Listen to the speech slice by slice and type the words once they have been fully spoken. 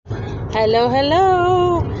Hello,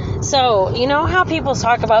 hello. So, you know how people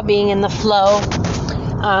talk about being in the flow?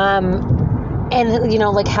 And,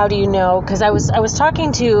 like, how do you know? Because I was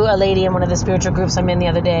talking to a lady in one of the spiritual groups I'm in the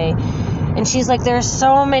other day, and she's like, there are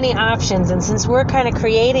so many options, and since we're kind of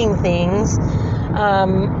creating things,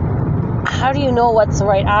 how do you know what the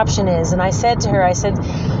right option is? And I said to her, I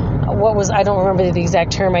don't remember the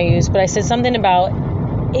exact term I used, but I said something about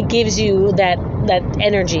it gives you that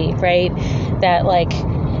energy, right? That, like,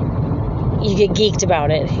 you get geeked about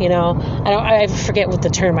it, I forget what the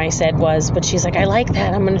term I said was, but she's like, I like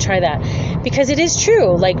that, I'm going to try that, because it is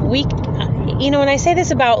true. Like, and I say this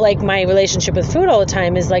about, like, my relationship with food all the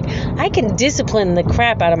time, is like, I can discipline the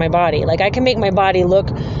crap out of my body. Like, I can make my body look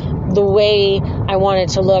the way I want it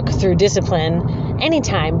to look through discipline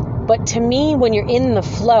anytime. But to me, when you're in the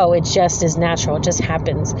flow, it just is natural. It just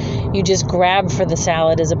happens. You just grab for the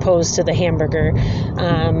salad as opposed to the hamburger,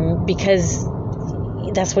 because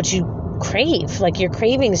that's what you crave. Like, your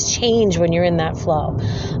cravings change when you're in that flow.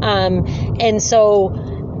 And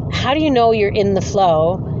so how do you know you're in the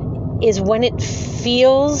flow is when it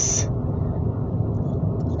feels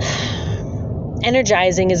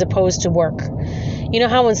energizing as opposed to work. You know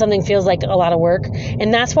how when something feels like a lot of work?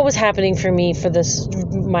 And that's what was happening for me for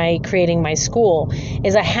creating my school,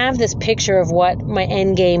 is I have this picture of what my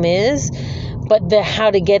end game is, but the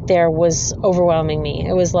how to get there was overwhelming me.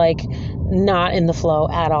 It was like not in the flow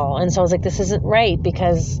at all. And so I was like, this isn't right,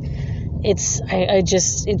 because it's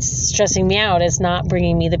stressing me out. It's not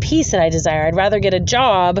bringing me the peace that I desire. I'd rather get a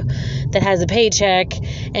job that has a paycheck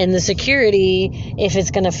and the security if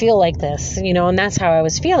it's going to feel like this, and that's how I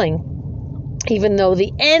was feeling. Even though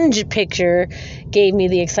the end picture gave me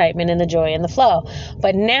the excitement and the joy and the flow.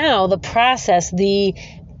 But now the process, the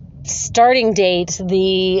starting date,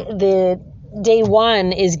 the day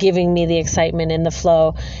one is giving me the excitement and the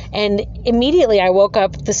flow. And immediately I woke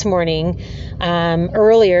up this morning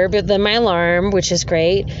earlier than my alarm, which is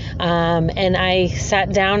great. And I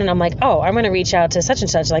sat down and I'm like, I'm going to reach out to such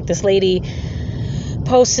and such. Like, this lady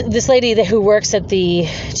who works at the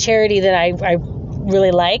charity that I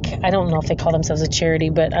really like. I don't know if they call themselves a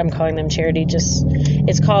charity, but I'm calling them charity.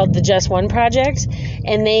 It's called the Just One Project,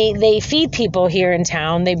 and they feed people here in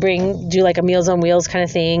town. They do like a Meals on Wheels kind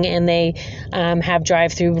of thing, and they have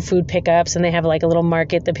drive-through food pickups, and they have like a little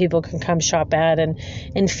market that people can come shop at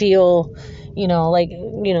and feel,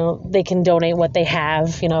 they can donate what they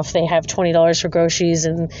have. If they have $20 for groceries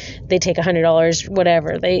and they take $100,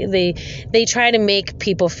 whatever. They try to make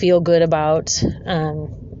people feel good about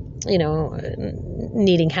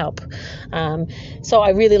needing help. So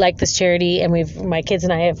I really like this charity, and my kids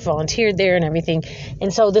and I have volunteered there and everything.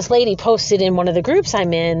 And so this lady posted in one of the groups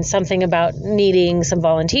I'm in something about needing some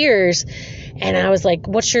volunteers. And I was like,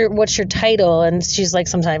 what's your title? And she's like,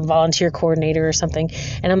 some type of volunteer coordinator or something.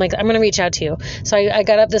 And I'm like, I'm going to reach out to you. So I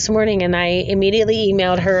got up this morning and I immediately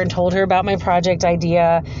emailed her and told her about my project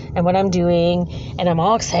idea and what I'm doing. And I'm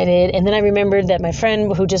all excited. And then I remembered that my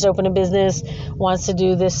friend who just opened a business wants to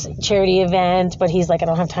do this charity event, but he's like, I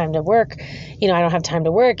don't have time to work. I don't have time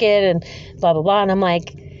to work it, and blah, blah, blah. And I'm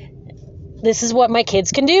like, this is what my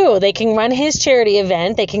kids can do. They can run his charity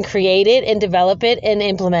event. They can create it and develop it and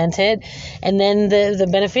implement it. And then the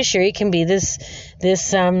beneficiary can be this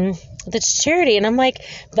charity. And I'm like,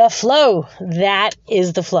 the flow, that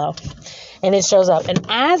is the flow. And it shows up. And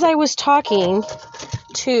as I was talking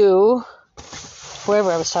to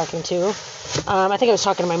whoever I was talking to, I think I was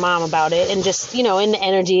talking to my mom about it, and just, in the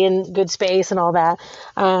energy and good space and all that.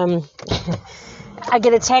 I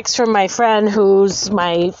get a text from my friend who's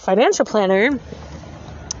my financial planner,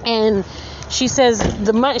 and she says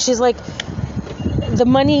she's like, the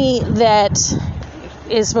money that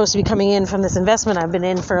is supposed to be coming in from this investment I've been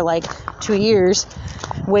in for like 2 years,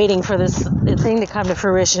 waiting for this thing to come to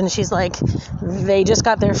fruition. She's like, they just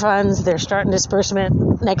got their funds. They're starting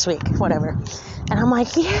disbursement next week, whatever. And I'm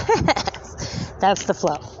like, yes, that's the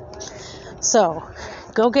flow. So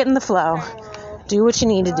go get in the flow. Do what you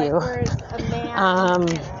need to do,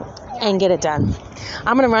 and get it done.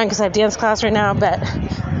 I'm going to run because I have dance class right now, but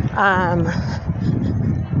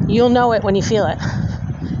you'll know it when you feel it,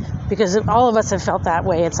 because all of us have felt that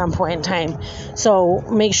way at some point in time. So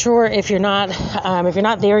make sure if you're not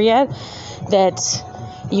there yet, that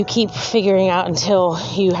you keep figuring out until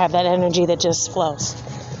you have that energy that just flows.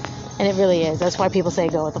 And it really is. That's why people say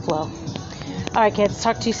go with the flow. All right, kids,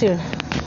 talk to you soon.